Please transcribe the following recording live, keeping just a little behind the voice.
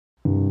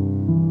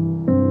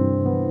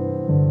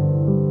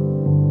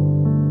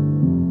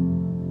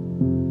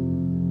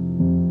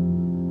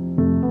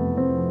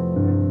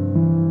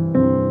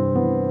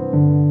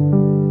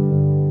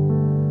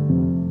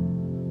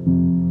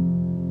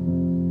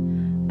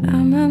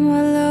I'm at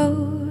my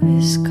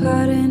lowest,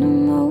 caught in a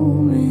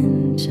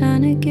moment,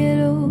 trying to get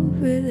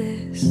over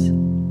this.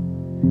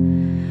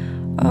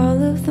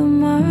 All of the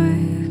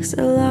marks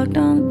are locked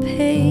on the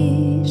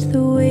page.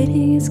 The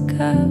waiting has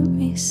got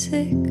me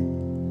sick.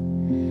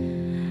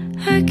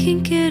 I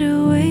can't get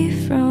away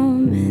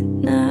from it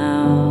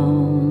now.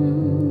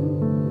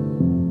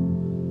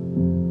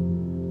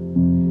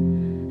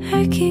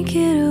 I can't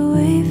get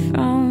away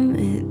from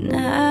it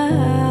now.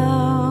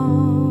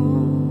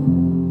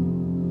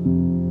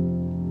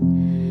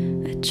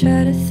 I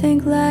try to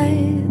think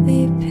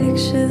lightly,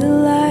 picture the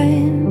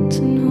lines,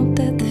 and hope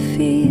that the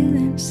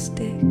feeling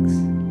sticks.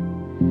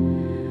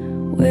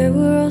 Where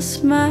we're all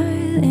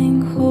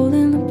smiling,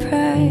 holding the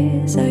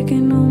prize, I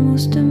can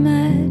almost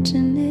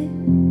imagine it.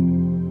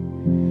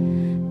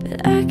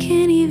 But I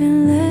can't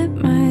even let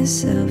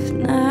myself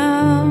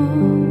now.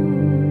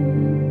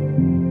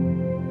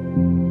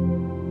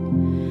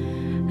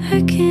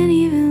 I can't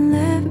even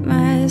let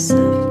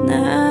myself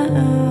now.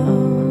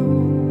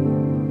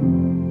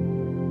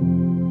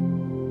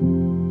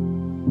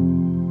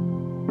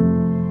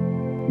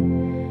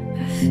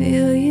 I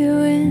feel you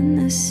in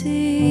the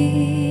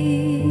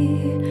sea,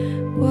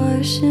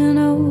 washing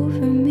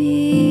over me.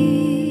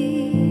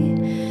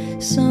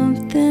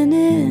 Something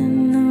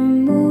in the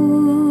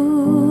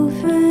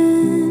moving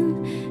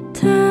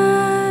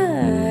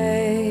tides.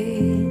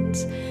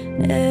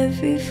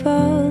 Every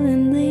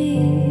falling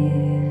leaf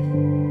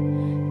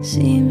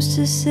seems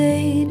to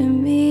say to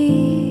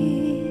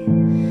me,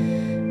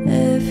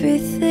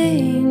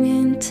 everything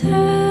in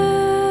time.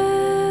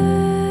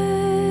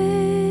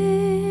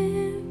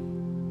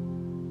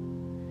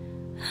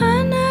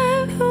 I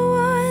never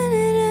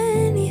wanted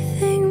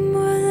anything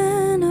more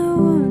than I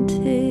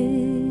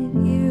wanted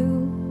you.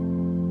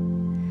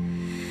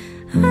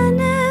 I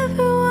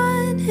never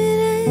wanted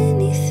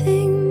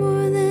anything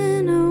more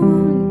than I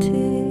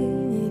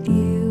wanted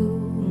you.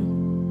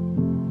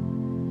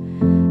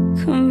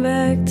 Come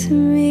back to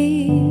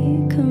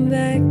me, come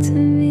back to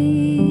me.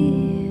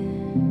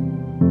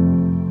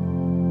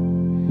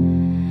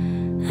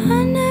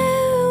 I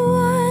never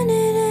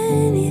wanted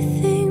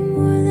anything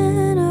more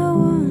than I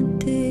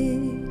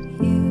wanted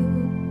you.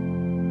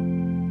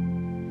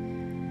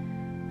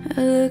 I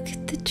look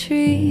at the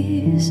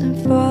trees and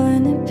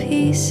falling in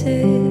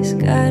pieces.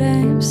 God,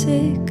 I am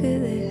sick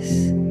of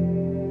this.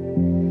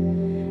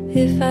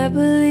 If I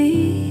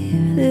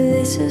believe that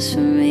this is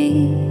for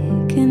me,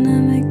 can I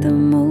make the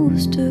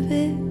most of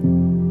it?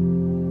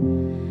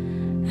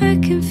 I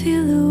can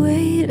feel the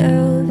weight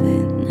of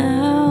it now.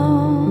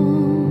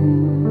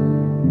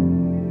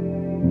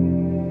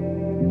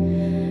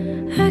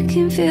 I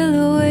can feel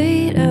the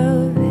weight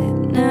of it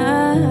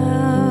now.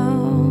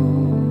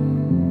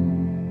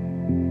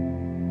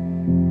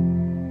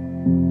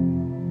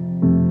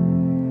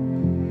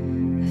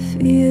 I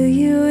feel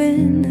you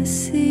in the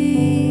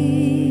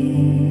sea,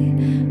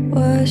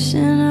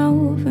 washing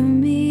over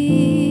me.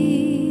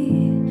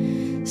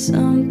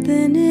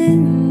 Something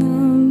in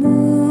the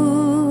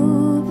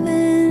moving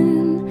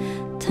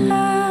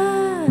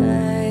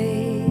tides.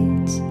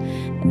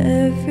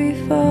 Every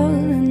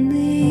falling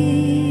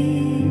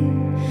leaf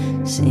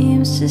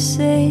seems to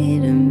say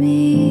to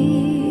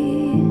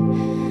me,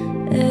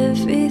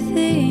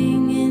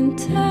 everything in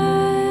time.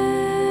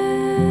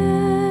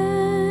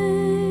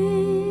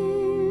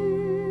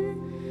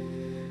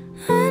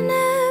 I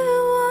never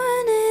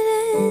wanted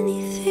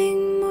anything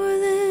more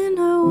than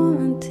I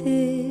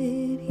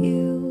wanted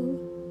you.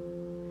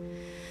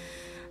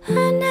 I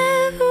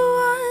never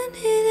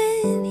wanted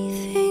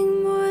anything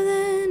more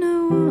than I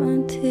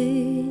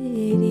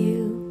wanted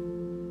you.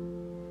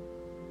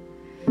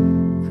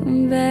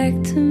 Come back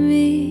to me,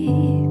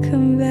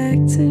 come back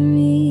to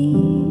me.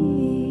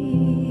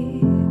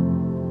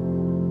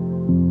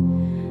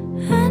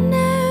 I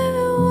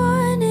never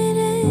wanted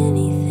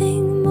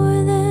anything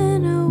more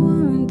than I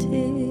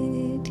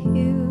wanted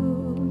you.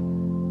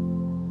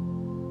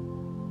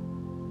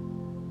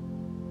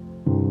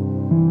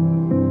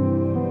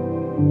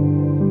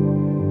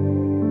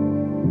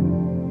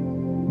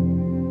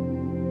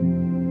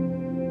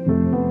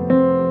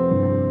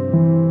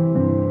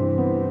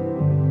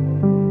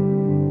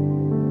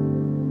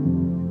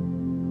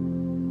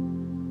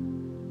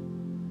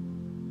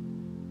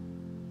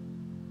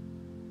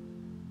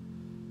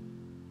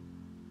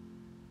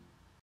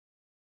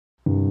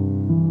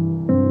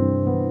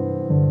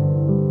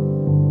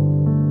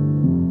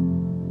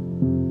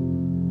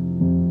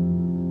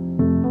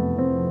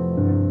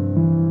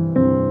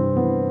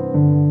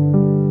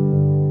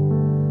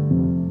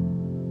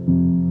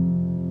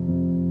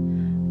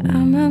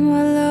 I'm at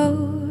my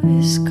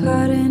lowest,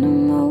 caught in a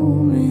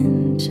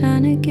moment,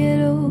 trying to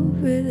get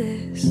over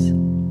this.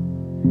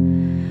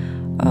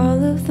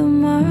 All of the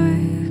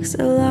marks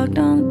are locked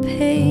on the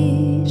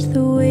page.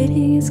 The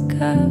waiting has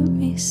got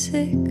me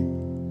sick.